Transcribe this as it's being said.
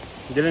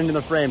Get into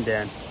the frame,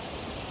 Dan.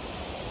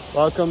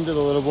 Welcome to the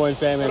Little Boy and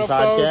Family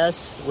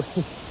podcast.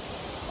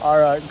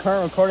 Our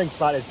current recording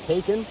spot is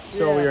taken,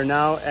 so we are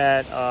now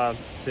at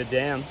the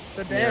dam.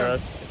 The dam. Near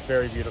us. It's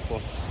very beautiful.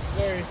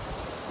 Very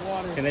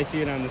water. Can they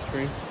see it on the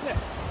screen? Yeah.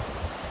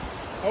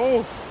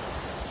 Oh,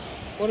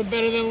 what a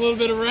better than a little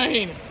bit of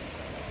rain.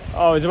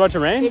 Oh, is it about to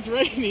rain? It's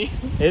rainy.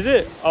 Is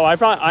it? Oh,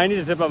 I need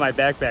to zip up my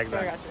backpack then.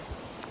 I got you.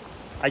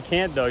 I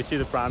can't though. You see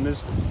the problem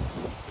is?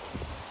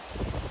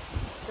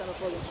 Just gotta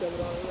fucking shove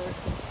it on in there.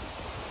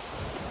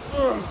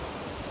 Ugh.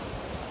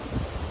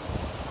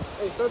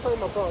 Hey, start talking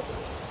about politics.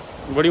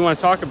 What do you want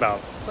to talk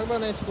about? Talk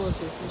about Nancy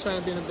Pelosi. You're trying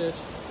to be a bitch.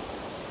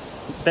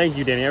 Thank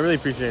you, Danny. I really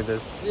appreciate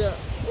this. Yeah.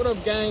 What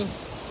up, gang?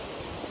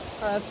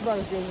 That's about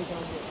as good as it can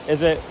get.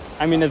 Is it?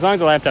 I mean, as long as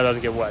the laptop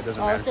doesn't get wet, it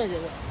doesn't matter. It's gonna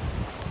get wet.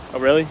 Oh,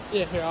 really?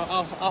 Yeah, here,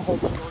 I'll hold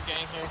the little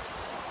gang here.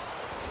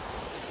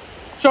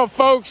 So,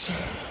 folks.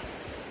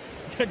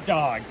 The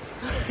dog.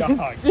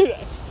 Dog. Dude,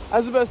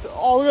 that's the best.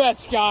 Oh, look at that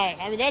sky.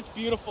 I mean, that's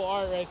beautiful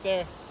art right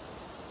there.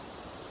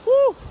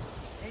 Woo!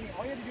 Hey,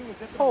 all you have to do is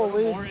zip it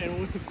Holy. more and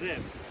we'll zip.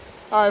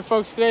 All right,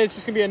 folks, today it's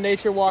just going to be a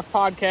nature walk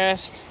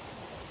podcast.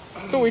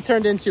 That's what we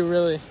turned into,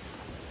 really.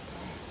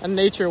 A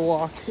nature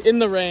walk in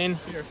the rain.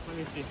 Here, let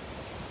me see.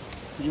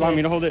 You want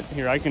me to hold it?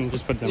 Here, I can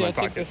just put it in my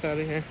pocket. Take this out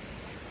of here.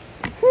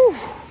 Whew.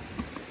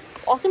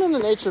 Walking in the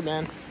nature,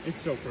 man.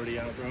 It's so pretty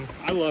out, bro.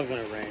 I love when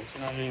it rains.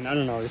 You know what I mean? I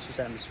don't know. It's just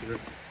atmosphere.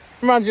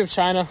 Reminds you of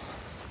China.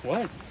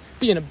 What?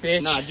 Being a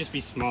bitch. Nah, it'd just be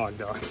smog,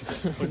 dog.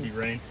 It would be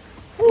rain.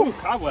 Ooh,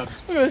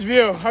 cobwebs. Look at this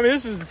view. I mean,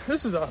 this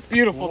is a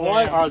beautiful day.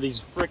 What are these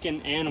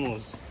freaking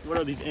animals? What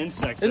are these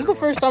insects? This is the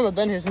first time I've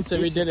been here since they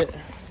redid it.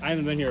 I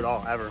haven't been here at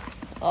all, ever.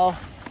 Oh,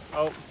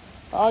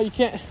 you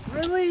can't.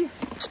 Really?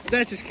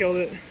 That just killed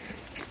it.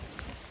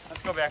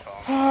 Let's go back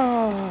home.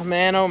 Oh,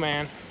 man. Oh,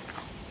 man.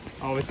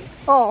 Oh, it's...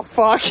 Oh,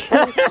 fuck.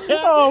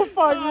 Oh,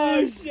 fuck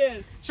Oh, me.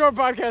 shit. Short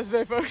podcast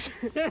today, folks.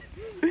 Oh,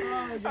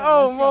 God.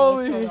 Oh,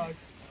 moly.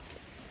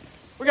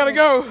 We gotta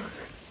go.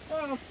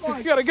 Oh, fuck.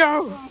 We gotta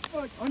go. Oh,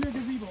 fuck. Under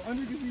gazebo.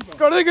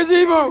 Go to the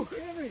gazebo.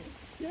 Camry.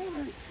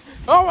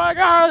 Oh, my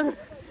God.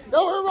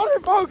 No, we're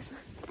running, folks.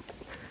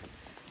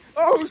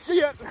 Oh,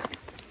 shit.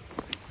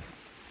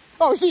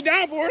 Oh, she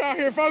downboard out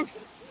here, folks.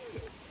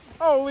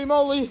 Holy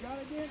moly. Got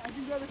it, Dan? I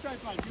can grab the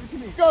tripod. Give it to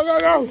me. Go, go,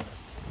 go.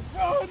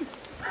 Run.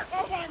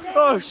 Oh, my God.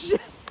 Oh, shit.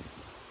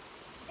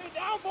 Hey,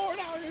 downboard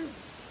out here.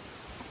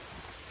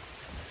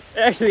 It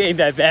actually ain't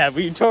that bad.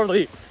 We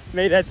totally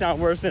made that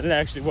sound worse than it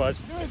actually was.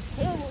 Dude, it's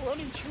terrible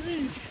running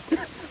trees.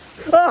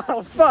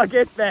 Oh, fuck.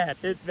 It's bad.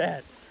 It's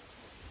bad.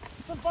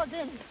 The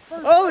fucking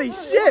first Holy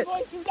shit.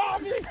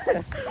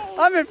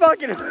 I'm in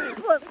fucking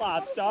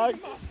flip-flops, dog.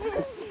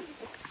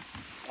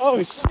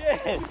 Oh,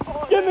 shit.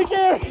 Get in the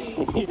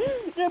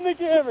Camry. Get in the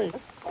Camry.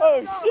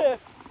 Oh, shit.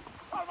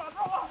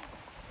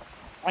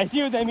 I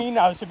see what they mean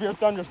now. Severe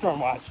thunderstorm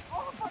watch.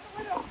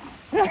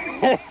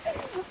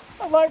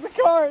 Unlock the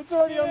car. It's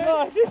already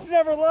unlocked. It's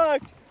never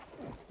locked.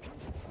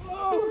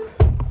 Woo.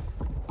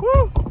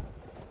 Woo.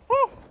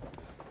 Woo.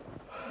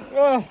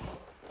 How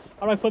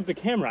do I flip the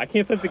camera? I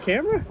can't flip the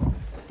camera?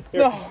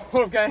 Here. No,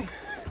 okay.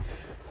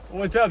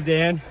 What's up,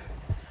 Dan?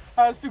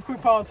 Let's do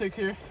quick politics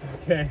here.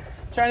 Okay.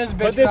 China's a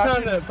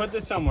bitch. Put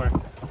this somewhere.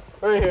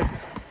 Right here.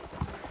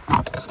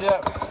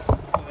 Yep.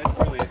 Oh, that's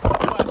brilliant.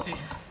 Classy.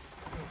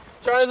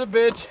 China's a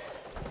bitch.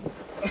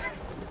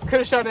 Could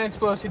have shot Nancy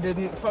Pelosi,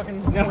 didn't.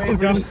 Fucking No, waivers.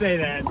 don't say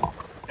that.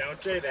 Don't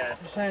say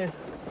that. Just saying.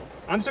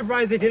 I'm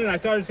surprised they didn't. I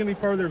thought it was gonna be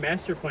part of their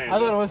master plan. I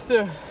thought it was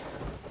too.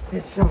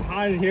 It's so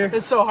hot in here.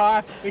 It's so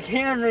hot. The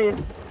camera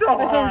is so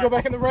I said we hot. go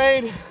back in the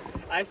rain.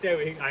 I say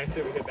we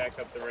hit back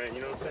up the rain.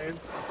 You know what I'm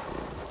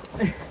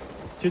saying?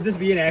 Should this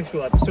be an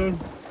actual episode?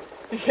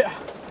 Yeah.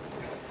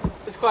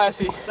 It's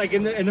classy. Like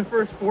in the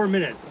first 4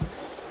 minutes,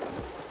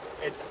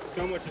 it's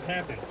so much has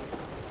happened.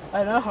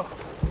 I know.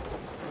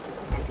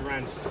 I'm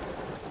drenched.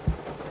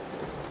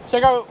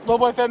 Check out Little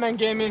Boy Fat Man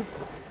Gaming.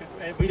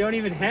 We don't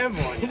even have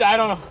one. I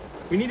don't know.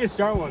 We need to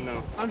start one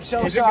though. I'm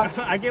shell Is it shocked.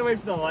 gonna- I can't wait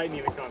for the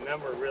lightning to come.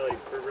 Then we're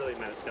really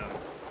messed up.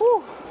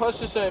 Whew. Let's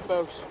just say,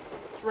 folks,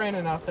 it's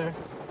raining out there.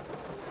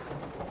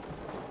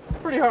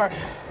 Pretty hard.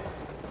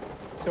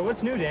 So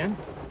what's new, Dan?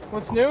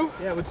 What's new?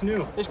 Yeah, what's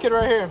new? This kid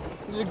right here.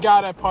 He's a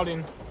god at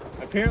putting.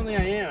 Apparently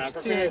I am. I'm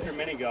See preparing it. for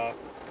mini golf.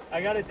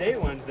 I got a date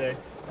Wednesday.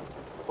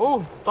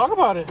 Oh, talk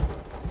about it.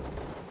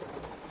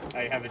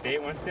 I have a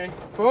date Wednesday.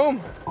 Boom.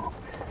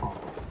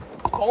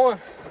 It's pulling.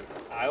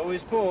 I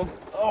always pull,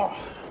 Oh,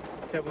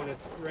 except when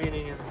it's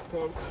raining and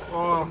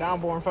oh,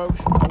 downborn, folks.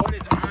 what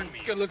is on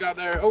me? Good look out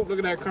there. Oh, look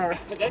at that car.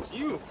 That's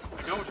you.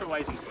 I don't want your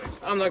license plate.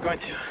 I'm not going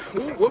to.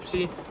 Ooh,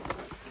 whoopsie.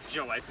 It's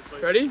your license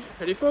plate. Ready?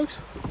 Ready, folks?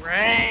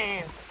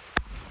 Rain.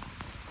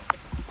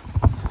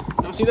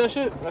 Don't see that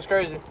shit? That's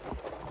crazy.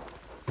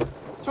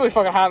 It's really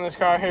fucking hot in this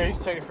car. Here, you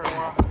can take it for a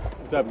while.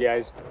 What's up,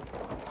 guys?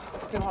 It's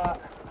fucking hot.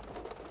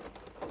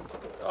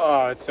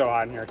 Oh, it's so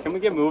hot in here. Can we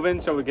get moving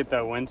so we get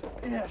the wind?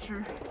 Yeah,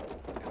 sure.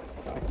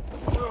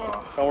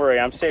 Don't worry,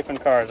 I'm safe in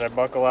cars. I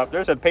buckle up.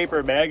 There's a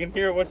paper bag in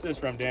here. What's this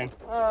from, Dan?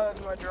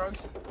 That's my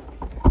drugs.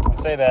 Don't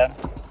say that.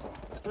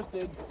 Just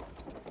did.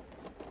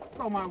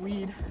 Oh, my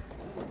weed.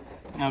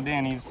 No,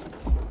 Danny's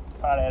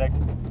pot addict.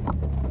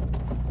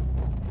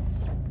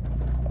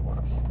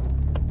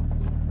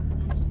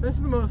 This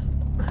is the most.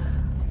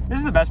 This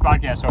is the best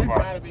podcast so It's far.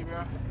 gotta be,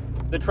 bro.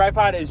 The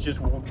tripod is just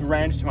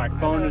drenched. My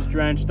phone know. is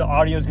drenched. The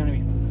audio is gonna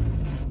be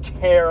It's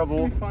terrible.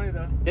 gonna be funny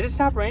though. Did it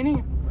stop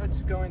raining?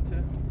 It's going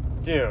to.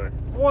 Dude,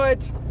 what?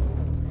 It's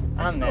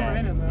I'm still mad.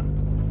 raining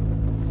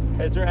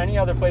though. Is there any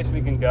other place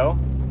we can go?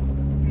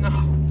 No.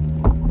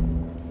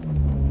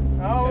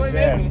 Oh, This wait, is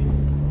sad. maybe.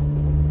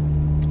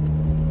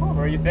 What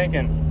were you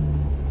thinking?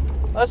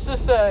 Let's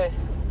just say.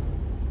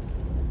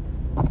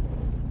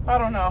 I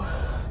don't know.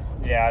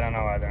 Yeah, I don't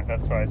know either.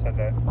 That's why I said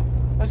that.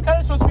 It's kind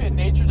of supposed to be a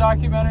nature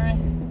documentary.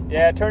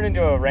 Yeah, it turned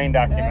into a rain And it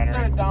documentary.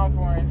 started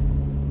downpouring.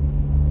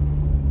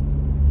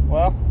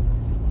 Well,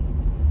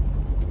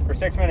 we're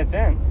 6 minutes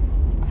in.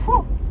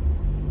 Whew.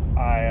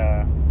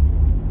 I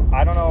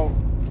don't know.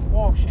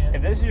 Whoa, shit.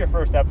 If this is your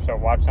first episode,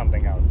 watch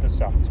something else. This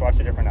sucks. Watch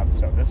a different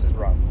episode. This is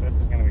rough. This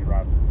is gonna be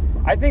rough.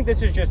 I think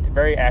this is just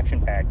very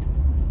action-packed.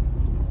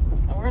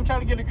 And we're gonna try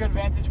to get a good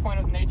vantage point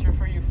of nature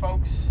for you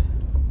folks.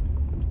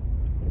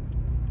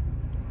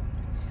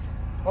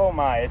 Oh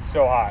my, it's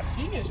so hot.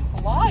 She is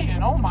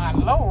flying. Oh my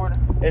lord.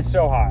 It's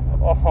so hot.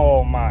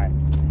 Oh my.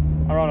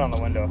 I'll roll down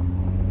the window.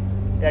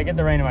 Yeah, get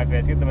the rain in my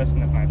face. Get the mist in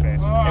my face.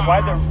 Hey,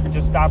 why'd the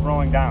just stop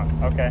rolling down?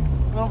 Okay.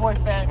 Little boy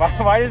fat. Why,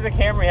 Man. why does the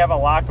Camry have a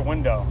locked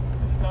window?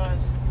 Because it does.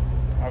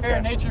 Okay.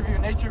 Here, nature view,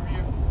 nature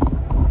view.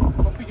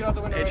 Go peek it out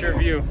the window. Nature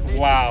right here. view. Nature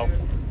Wow. view.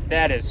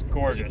 That is You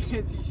gorgeous.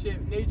 can't see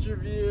shit. Nature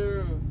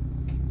view.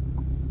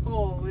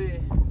 Holy.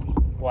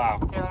 Wow.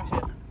 Here, let me see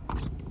it.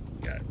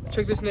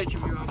 Check this nature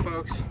view out,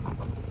 folks.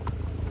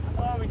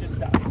 Oh, we just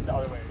stopped. It's the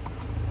other way.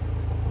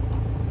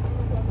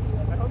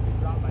 I hope you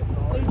dropped my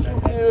phone. Nature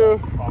view.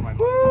 All my money.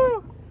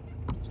 Woo!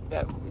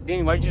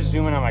 Danny, why'd you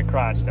zoom in on my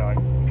crotch, dog?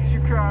 Because you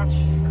crouch.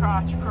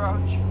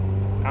 Crouch.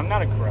 I'm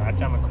not a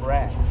crotch. I'm a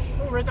crash.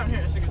 Oh, right down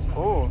here. It's a good spot.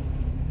 Ooh.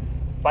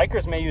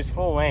 Bikers may use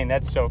full lane.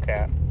 That's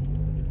SoCat.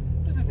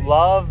 There's a decent-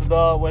 Love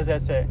the. What does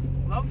that say?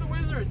 Love the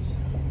Wizards.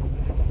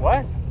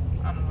 What?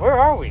 I don't know. Where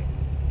are we?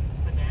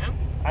 The dam?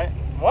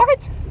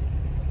 What?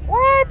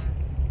 What?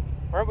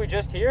 Weren't we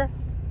just here?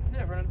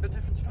 Yeah, we're in a bit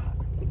different spot.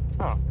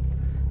 Oh.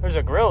 There's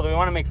a grill. Do we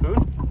want to make food?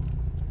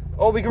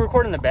 Oh, we can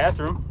record in the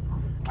bathroom.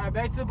 All right,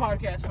 back to the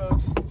podcast,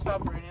 folks.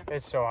 Stop raining.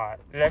 It's so hot.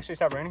 Did it actually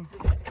stop raining?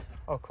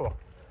 All Oh, cool.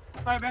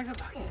 right, back to the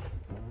podcast.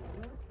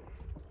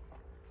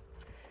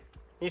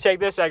 You take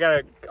this. I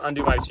gotta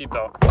undo my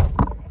seatbelt.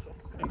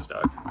 Thanks,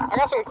 dog. I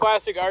got some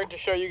classic art to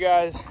show you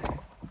guys.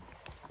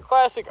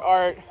 Classic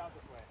art.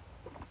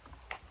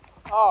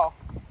 Oh.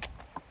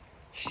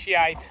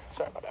 Shite.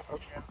 Sorry about that,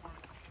 folks.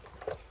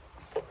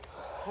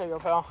 There you go,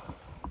 pal.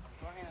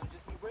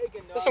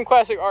 There's some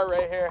classic art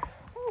right here.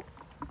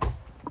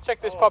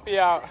 Check this puppy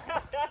out.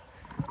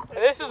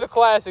 This is a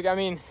classic. I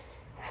mean,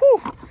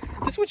 whew,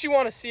 this is what you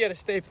want to see at a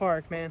state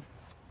park, man.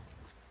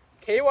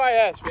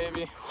 KYS,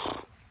 baby.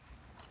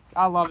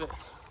 I love it.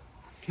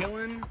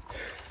 Killing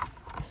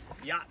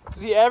yachts.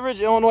 The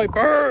average Illinois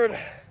bird.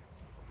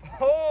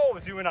 Oh,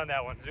 zoom in on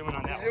that one. Zoom in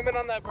on that Zoom in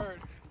on that bird.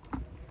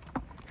 one.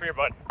 Come here,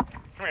 bud.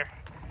 Come here.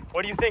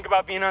 What do you think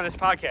about being on this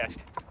podcast?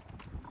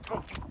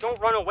 Don't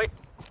run away.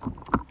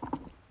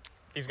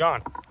 He's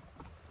gone.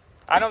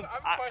 I I have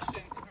a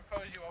question to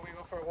propose you while we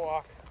go for a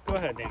walk. Go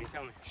ahead, Danny.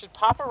 Tell me. Should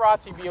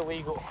paparazzi be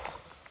illegal?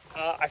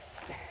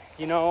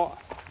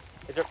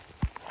 Is there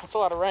That's a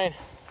lot of rain.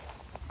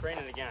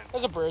 raining again?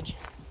 There's a bridge.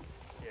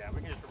 Yeah,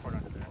 we can just record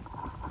under there.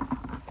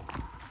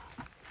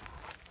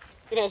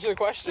 You can answer the Should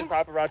question?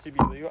 paparazzi be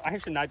illegal? I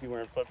should not be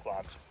wearing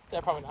flip-flops.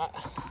 Yeah, probably not.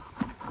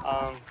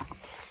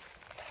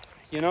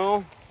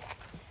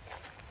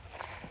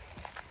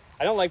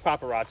 I don't like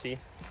paparazzi.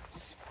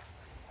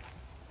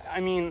 I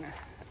mean,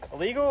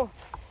 illegal,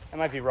 it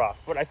might be rough,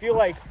 but I feel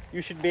like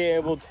you should be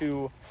able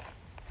to,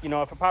 if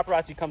a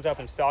paparazzi comes up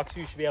and stalks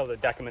you, you should be able to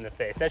deck him in the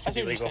face. That I should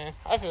see be what you're legal. saying.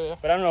 I feel you.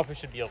 But I don't know if it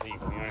should be illegal, you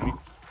know what I mean?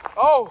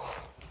 Oh,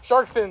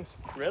 shark fins.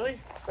 Really?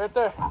 Right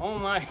there. Oh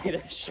my,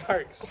 there's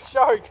sharks.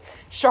 Sharks.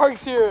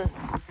 Sharks here.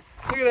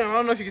 Look at them. I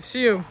don't know if you can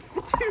see them.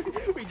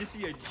 Dude, we just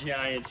see a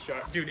giant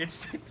shark. Dude,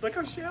 look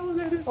how shallow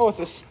that is. Oh, it's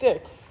a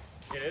stick.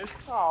 It is?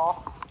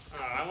 Oh,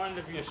 Oh, I wanted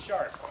to be a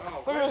shark.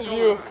 Oh, look at what's this going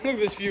view. on? Look at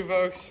this view,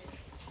 folks.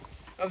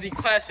 Of the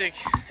classic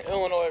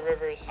Illinois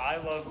rivers. I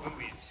love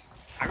boobies.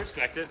 I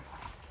respect it.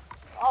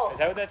 Oh, Is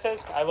that what that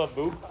says? I love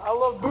boob. I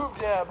love boob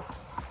jab.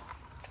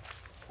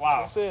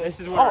 Wow. That's it. This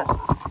is what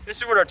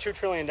our $2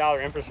 trillion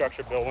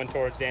infrastructure bill went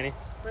towards, Danny.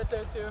 Right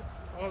there, too.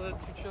 Oh, the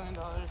 $2 trillion.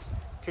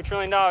 $2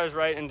 trillion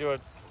right into a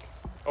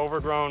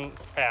overgrown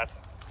path.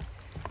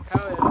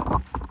 Hell yeah.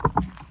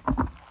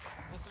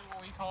 This is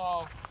what we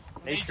call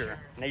Nature.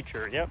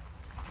 Yep.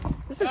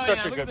 This is Oh, such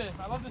yeah, a look good at this.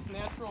 I love this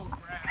natural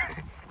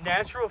grass.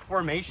 natural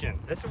formation.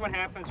 This is what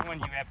happens when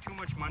you have too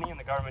much money and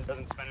the government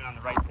doesn't spend it on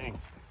the right thing.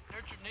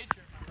 Nurture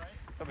nature, right?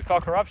 What we call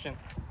corruption.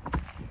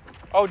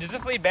 Oh, does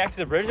this lead back to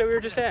the bridge that we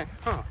were just at?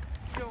 Huh.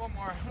 Get a little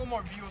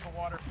more view of the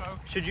water,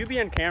 folks. Should you be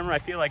on camera? I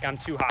feel like I'm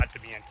too hot to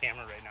be on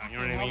camera right now. You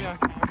know what I I'll mean? be on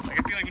camera. Like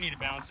I feel like we need to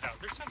balance it out.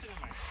 There's something in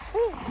my.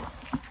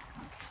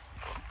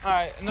 All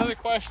right, another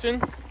question.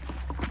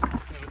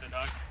 With the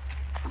dog.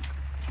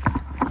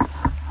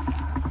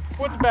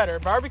 What's better,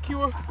 barbecue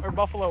or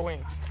buffalo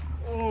wings?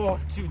 Oh,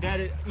 dude, that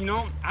is, you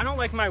know, I don't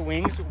like my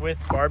wings with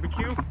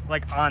barbecue,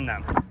 like, on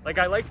them. Like,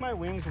 I like my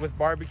wings with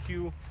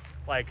barbecue,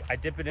 like, I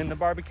dip it in the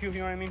barbecue, you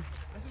know what I mean?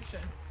 That's what you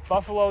said.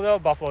 Buffalo, though,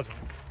 Buffalo's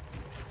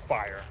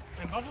fire.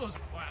 And buffalo's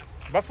classic.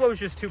 Buffalo's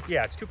just too,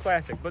 yeah, it's too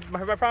classic. But my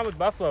problem with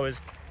buffalo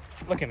is,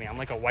 look at me, I'm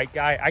like a white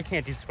guy. I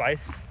can't do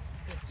spice.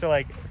 So,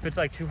 like, if it's,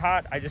 like, too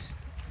hot,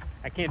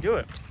 I can't do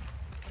it.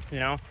 You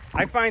know?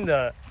 I find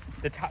the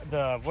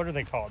what are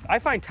they called? I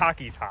find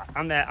Takis hot.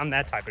 I'm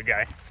that type of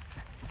guy.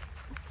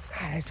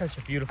 God, it's such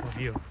a beautiful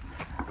view.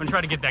 I'm gonna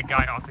try to get that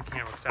guy off the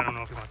camera because I don't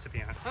know if he wants to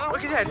be on it. Oh,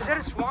 look at that. Is that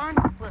a swan?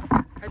 Where?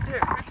 Right there.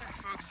 Right there,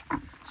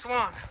 folks.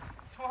 Swan.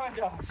 Swan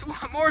dog. Swan.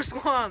 More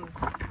swans.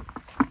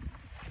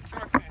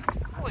 Shark fans.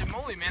 Holy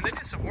moly, man. They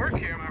did some work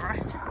here, am I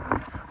right?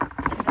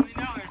 $20,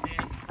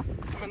 Danny.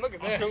 I mean, look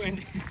at I'm this. so in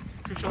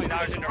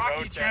 $20 in the Rocky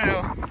roads.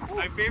 trail.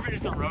 My favorite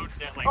is the roads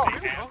that like Oh, they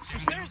here we have. go. Some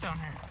stairs down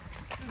here.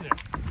 Is there?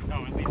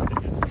 No, at least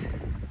it is.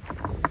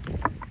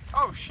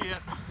 Oh, shit.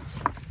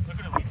 Look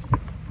at least.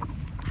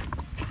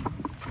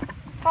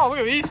 Oh, look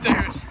at these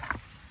stairs.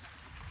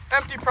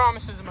 Empty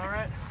promises, am I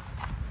right?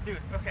 Dude,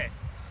 okay.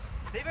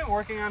 They've been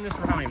working on this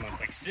for how many months?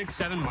 Like 6,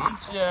 7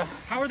 months? Yeah.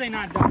 How are they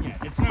not done yet?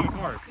 It's not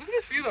hard. Look at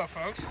this view, though,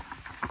 folks.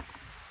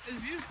 This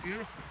view is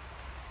beautiful.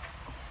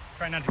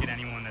 Try not to get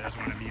anyone that doesn't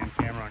want to be on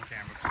camera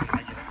because then I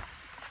get it.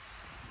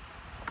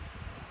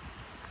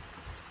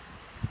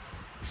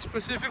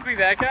 Specifically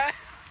that guy?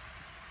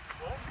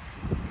 What?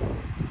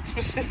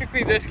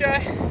 Specifically this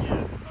guy?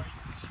 Yeah.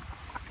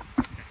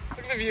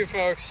 Look at the view,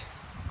 folks.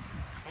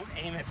 Don't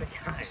aim at the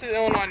guy. This is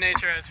Illinois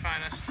nature at its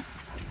finest.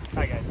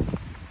 Hi, guys.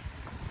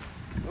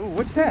 Ooh,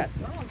 what's that?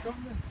 Oh, let's go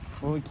from there.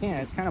 Well, we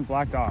can't. It's kind of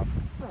blocked off.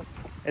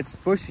 It's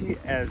bushy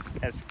as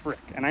frick.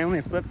 And I only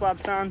have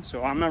flip-flops on,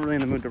 so I'm not really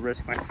in the mood to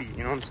risk my feet.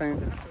 You know what I'm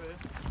saying?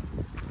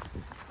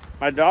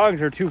 My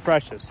dogs are too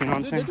precious. You know what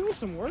I'm They're saying? doing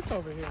some work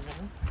over here,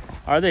 man.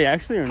 Are they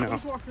actually or no?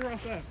 Let's walk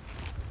across that.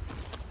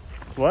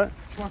 What?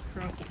 Let's walk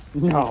across this.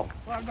 No.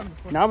 Well, I've done it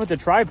before. Not with the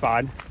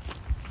tripod.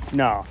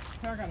 No.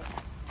 Here, I got it.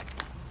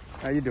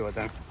 How you do it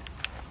then?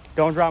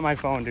 Don't drop my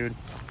phone, dude.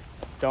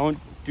 Do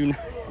not.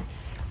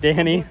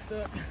 Danny,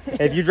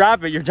 if you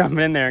drop it, you're jumping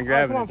in there and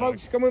grabbing Come on, it. Dog.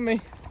 folks. Come with me.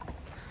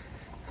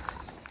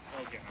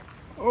 Okay.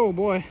 Oh,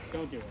 boy.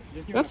 Don't do it.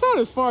 Just give That's me not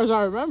as far as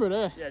I remember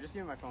there. Yeah, just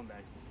give me my phone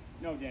back.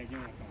 No, Dan, give me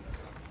my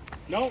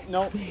phone back.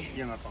 No. Give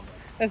me my phone back.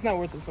 That's not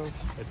worth it, folks.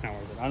 It's not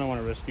worth it. I don't want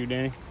to risk you,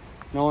 Danny.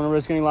 I don't want to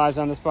risk any lives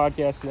on this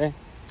podcast today.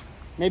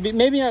 Maybe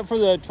not for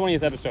the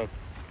 20th episode.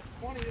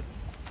 20.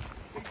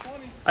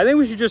 I think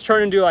we should just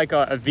turn and do like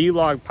a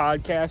vlog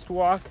podcast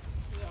walk.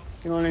 Yeah.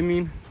 You know what I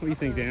mean? What do you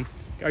think, Dan?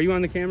 Are you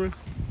on the camera?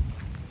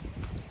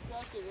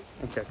 That's it.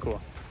 Okay,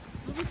 cool.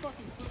 Really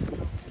fucking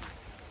slippery.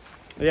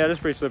 Yeah, that's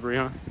pretty slippery,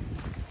 huh?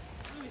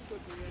 Really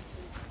slippery,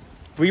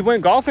 actually. We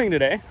went golfing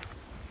today.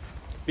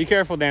 Be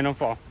careful, Dan, don't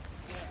fall.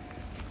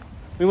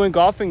 We went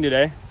golfing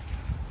today.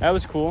 That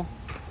was cool.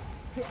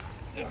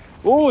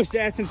 Oh,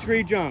 Assassin's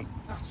Creed jump.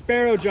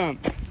 Sparrow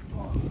jump.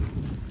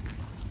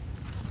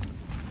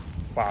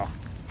 Wow.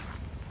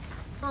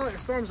 Sounds like the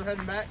storms are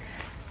heading back.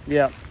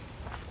 Yep.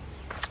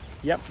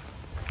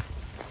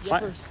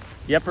 Yippers.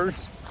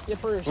 Yepers.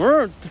 Yippers.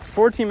 We're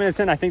 14 minutes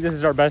in. I think this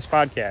is our best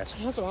podcast.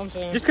 That's what I'm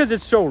saying. Just because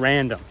it's so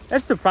random.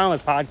 That's the problem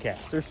with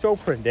podcasts. They're so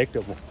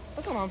predictable.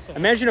 That's what I'm saying.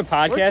 Imagine a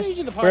podcast,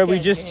 changing the where we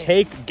podcast just game.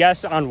 take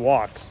guests on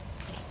walks.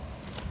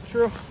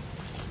 True.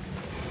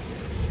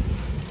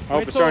 Oh,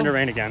 Wait it's starting to till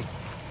rain again.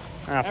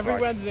 Ah, Every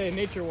fuck. Wednesday,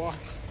 nature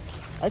walks.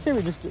 I say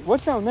we just do,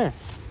 what's down there?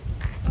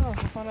 Oh, we'll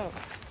find out.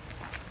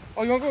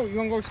 Oh, you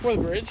wanna go explore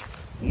the bridge?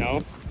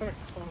 No. Come here.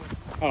 Come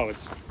on. Oh,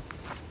 it's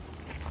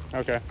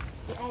okay.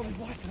 Oh, they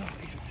blocked it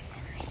off.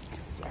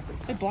 These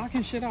motherfuckers. They're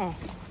blocking shit off.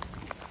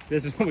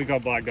 This is what we call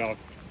blocked off.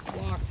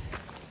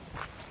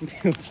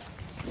 Blocked. Dude.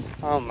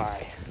 Oh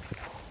my.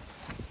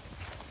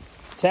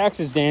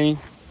 Taxes, Danny.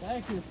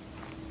 Thank you.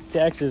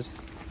 Taxes.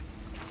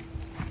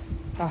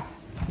 Ah.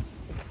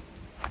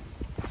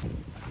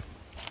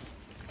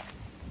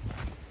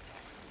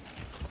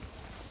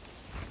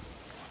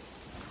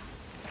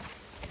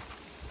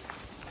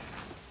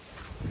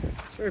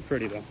 It's very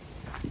pretty though.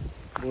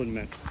 We'll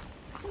admit.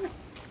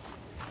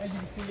 As you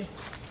can see,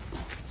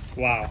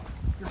 Wow.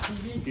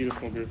 graffiti.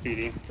 Beautiful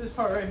graffiti. This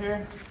part right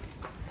here,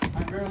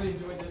 I barely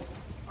enjoyed this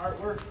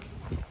artwork.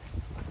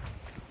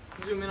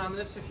 Zoom in on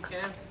this if you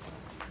can.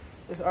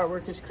 This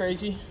artwork is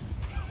crazy.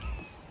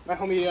 My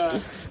homie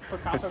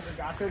Picasso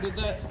Gagacho did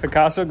that.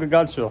 Picasso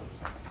Gagacho.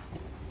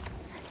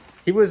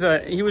 He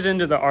was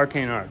into the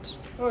arcane arts.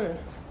 Oh yeah.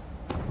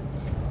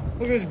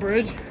 Look at this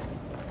bridge.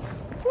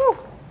 Woo!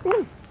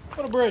 Woo!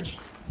 What a bridge.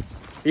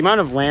 The amount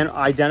of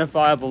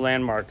identifiable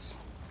landmarks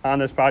on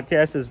this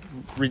podcast is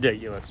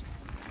ridiculous.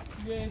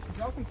 Yeah, if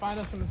y'all can find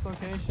us from this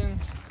location,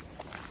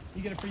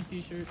 you get a free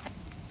t-shirt.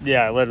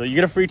 Yeah, literally. You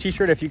get a free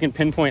t-shirt if you can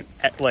pinpoint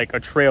like a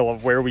trail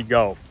of where we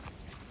go.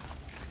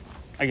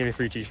 I give you a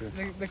free t-shirt.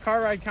 The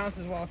car ride counts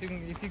as well if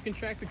you can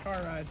track the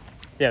car ride.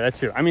 Yeah, that's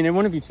true. I mean, it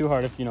wouldn't be too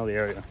hard if you know the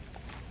area.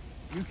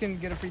 You can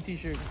get a free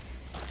t-shirt.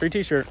 Free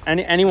t-shirt.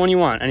 Any one you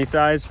want. Any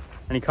size,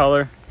 any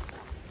color.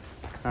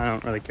 I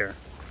don't really care.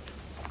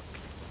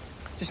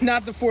 Just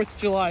not the 4th of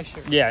July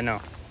shirt. Yeah, no.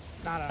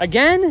 Not a...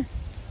 Again?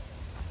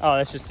 Oh,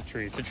 that's just the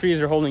trees. The trees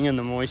are holding in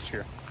the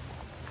moisture.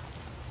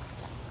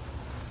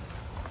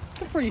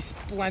 It's a pretty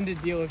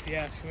splendid deal if you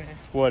ask me.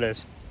 What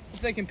is?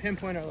 If they can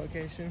pinpoint our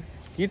location.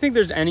 Do you think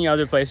there's any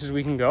other places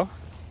we can go?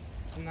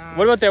 Nah.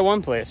 What about that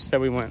one place that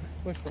we went?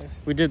 Which place?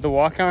 We did the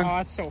walk on? Oh,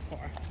 it's so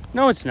far.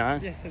 No, it's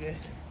not. Yes, it is.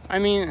 I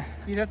mean...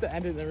 You'd have to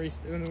end it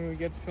when we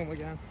get to film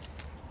again.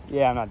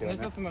 Yeah, I'm not doing There's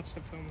that. nothing much to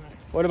film there.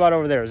 What about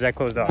over there? Is that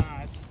closed off?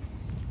 Nah,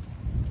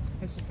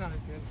 it's just not as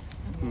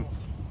good.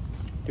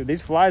 Dude,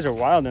 these flies are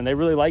wild and they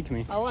really like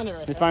me. I want it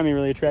right They now. find me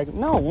really attractive.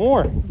 No,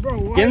 more. Bro,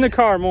 what? Get in the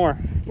car, more.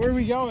 Where are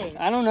we going?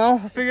 I don't know.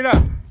 I'll figure it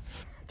out.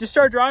 Just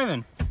start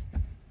driving.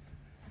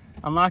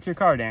 Unlock your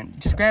car, Dan.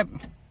 Just grab...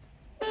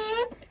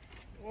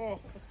 Oh,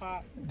 it's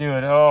hot.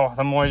 Dude, oh,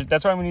 the moist.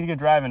 That's why we need to get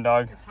driving,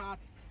 dog. It's hot.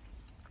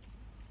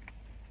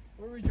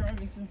 Where are we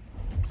driving to?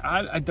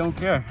 I don't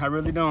care. I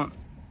really don't.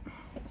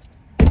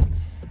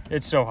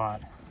 It's so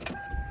hot.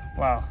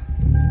 Wow.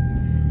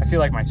 I feel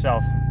like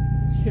myself.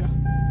 Yeah.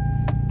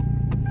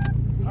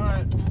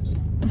 Alright.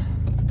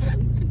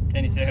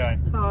 Can you say hi?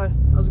 Hi.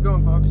 How's it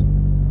going, folks?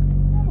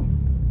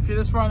 If you're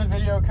this far in the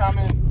video,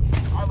 comment,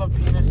 I love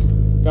penis.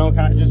 Don't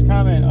just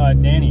comment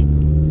Danny.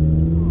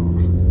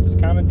 Just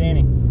comment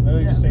Danny.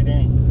 Literally just say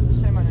Danny.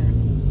 Just say my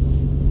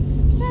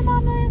name. Say my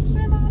name,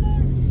 say my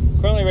name.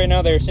 Currently right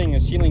now they're seeing a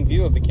ceiling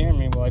view of the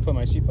Camry while I put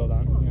my seatbelt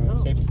on. Oh, You know,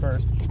 no. safety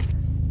first.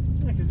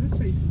 Yeah, because this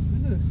is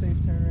a safe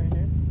turn right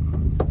here.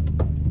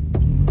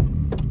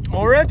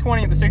 Well, we're at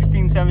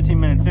 16, 17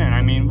 minutes in.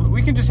 I mean,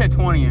 we can just hit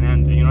 20 and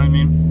end it, you know what I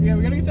mean? Yeah,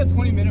 we gotta get that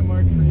 20-minute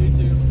mark for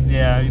YouTube.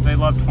 Yeah, they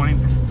love 20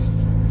 minutes.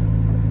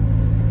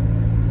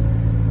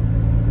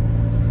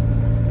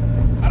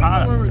 I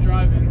don't know where we're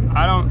driving.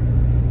 I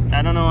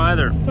don't know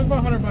either. Talk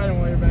about Hunter Biden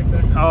while you're back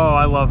there. Oh,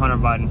 I love Hunter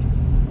Biden.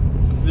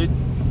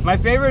 My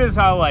favorite is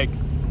how, like,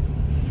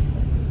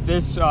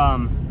 this,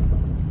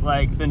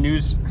 like, the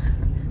news,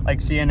 like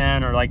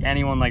CNN or, like,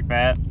 anyone like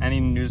that, any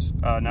news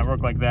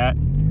network like that,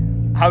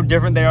 how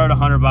different they are to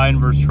Hunter Biden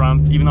versus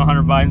Trump, even though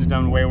Hunter Biden's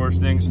done way worse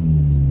things.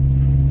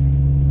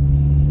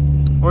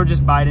 Or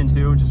just Biden,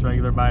 too, just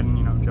regular Biden,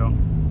 you know, Joe.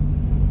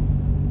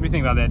 What do you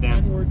think about that, Dan?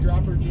 N-word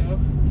dropper Joe.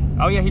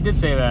 Oh, yeah, he did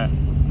say that.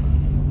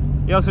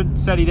 He also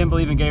said he didn't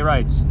believe in gay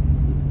rights.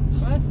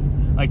 What?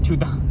 Like,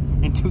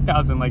 in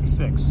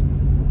 2006.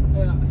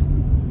 Yeah.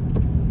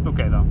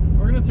 Okay, though.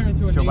 We're gonna turn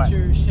into a Joe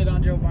nature shit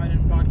on Joe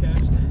Biden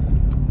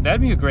podcast.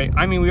 That'd be a great...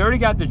 I mean, we already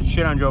got the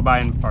shit on Joe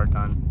Biden part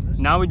done.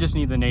 Now we just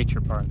need the nature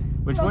part,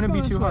 which Let's wouldn't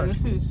go be too this way. hard.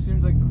 This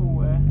seems like a cool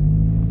way.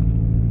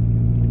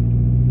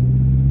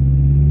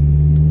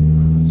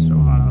 It's so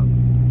hot out.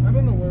 I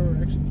don't know where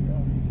we're actually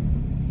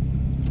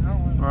going. I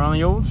don't We're on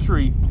the old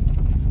street.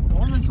 know.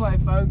 Going this way,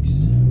 folks.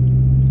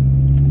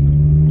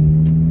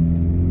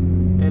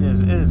 It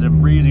is a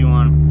breezy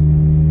one.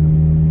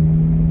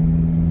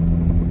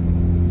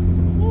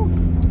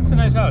 Woo. It's a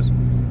nice house.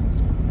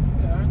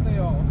 Yeah, aren't they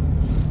all?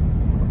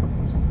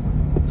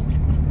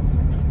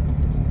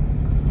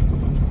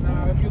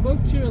 Now, if you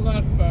look to your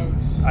left,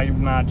 folks,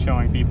 I'm not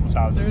showing people's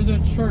houses. there's a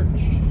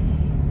church.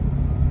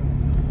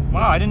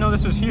 Wow, I didn't know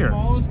this was here.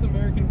 Smallest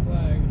American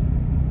flag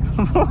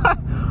What?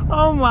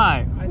 Oh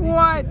my! I think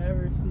What? you could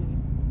ever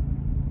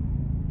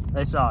see.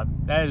 I saw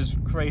it. That is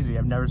crazy.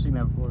 I've never seen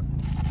that before.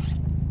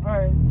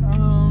 Alright, I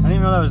didn't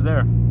even know that was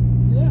there.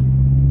 yeah.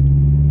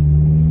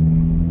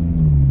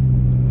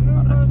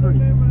 Oh, that's pretty.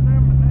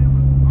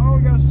 Oh,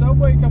 we got a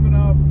Subway coming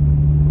up.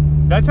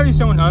 Did I tell you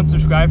someone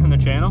unsubscribed from the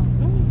channel?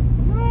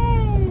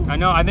 No! I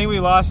know. I think we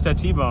lost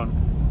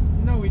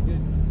T-Bone. No, we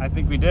didn't. I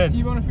think we did.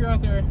 T-Bone, if you're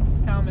out there,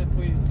 comment,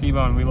 please.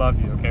 T-Bone, we love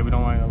you. Okay, we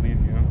don't want to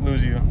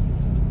lose you.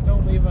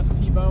 Don't leave us,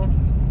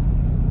 T-Bone.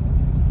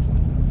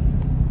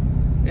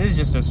 It is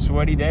just a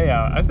sweaty day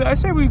out. I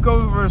say we go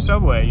over a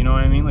Subway. You know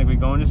what I mean? Like we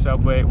go into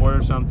Subway,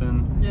 order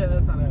something. Yeah,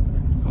 that's not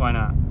happening. Why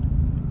not?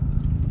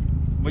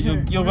 But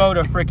Here, you'll go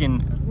to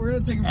freaking We're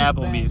gonna take him to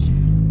Applebee's. the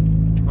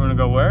bank. We're gonna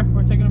go where?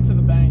 We're taking him to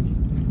the bank.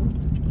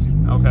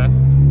 Okay.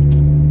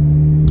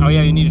 Oh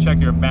yeah, you need to check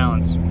your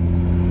balance.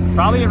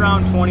 Probably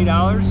around $20,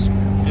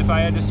 if I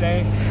had to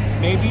say.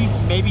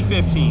 Maybe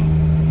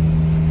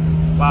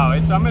 15. Wow,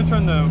 I'm gonna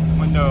turn the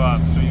window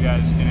up so you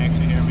guys can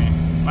actually hear me.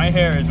 My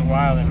hair is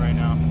wilding right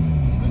now.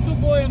 Little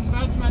boy and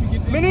fat man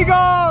get this Mini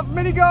car. golf!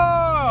 Mini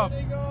golf!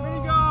 Mini golf!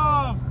 Mini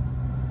golf!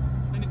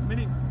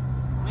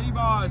 Mini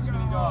boss,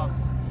 mini golf.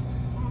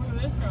 Oh, look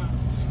at this guy.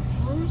 Just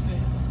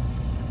cruising.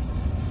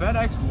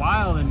 FedEx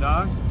wildin',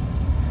 dog.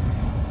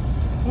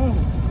 Ooh.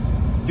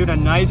 Dude, a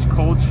nice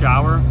cold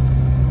shower.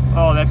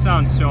 Oh, that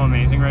sounds so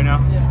amazing right now.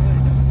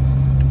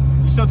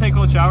 Yeah, You still take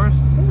cold showers? of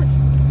course.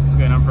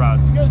 Good, I'm proud.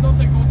 You guys don't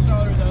take cold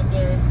showers out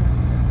there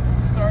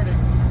starting.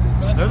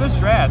 That's They're the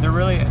strat.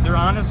 They're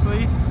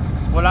honestly,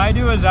 what I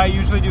do is I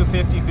usually do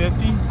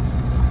 50-50.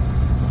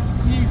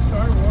 You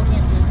start warm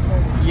and then get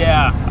cold.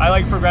 Yeah, I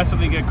like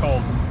progressively get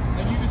cold.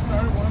 And you just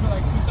start it warm and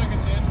like 2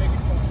 seconds in, make it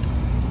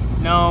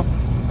No.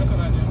 That's what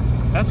I do.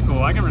 That's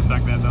cool. I can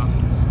respect that though.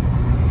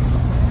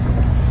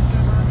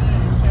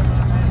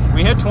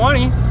 We hit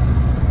 20. Alright.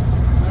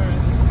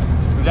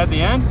 Was that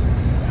the end?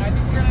 I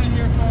think we're gonna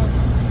hear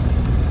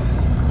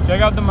folks.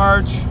 Check out the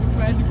merch.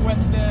 Classic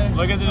Wednesday.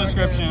 Look at the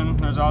description.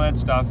 There's all that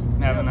stuff.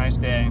 Have a nice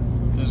day.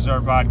 This is our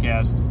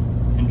podcast.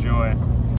 Enjoy.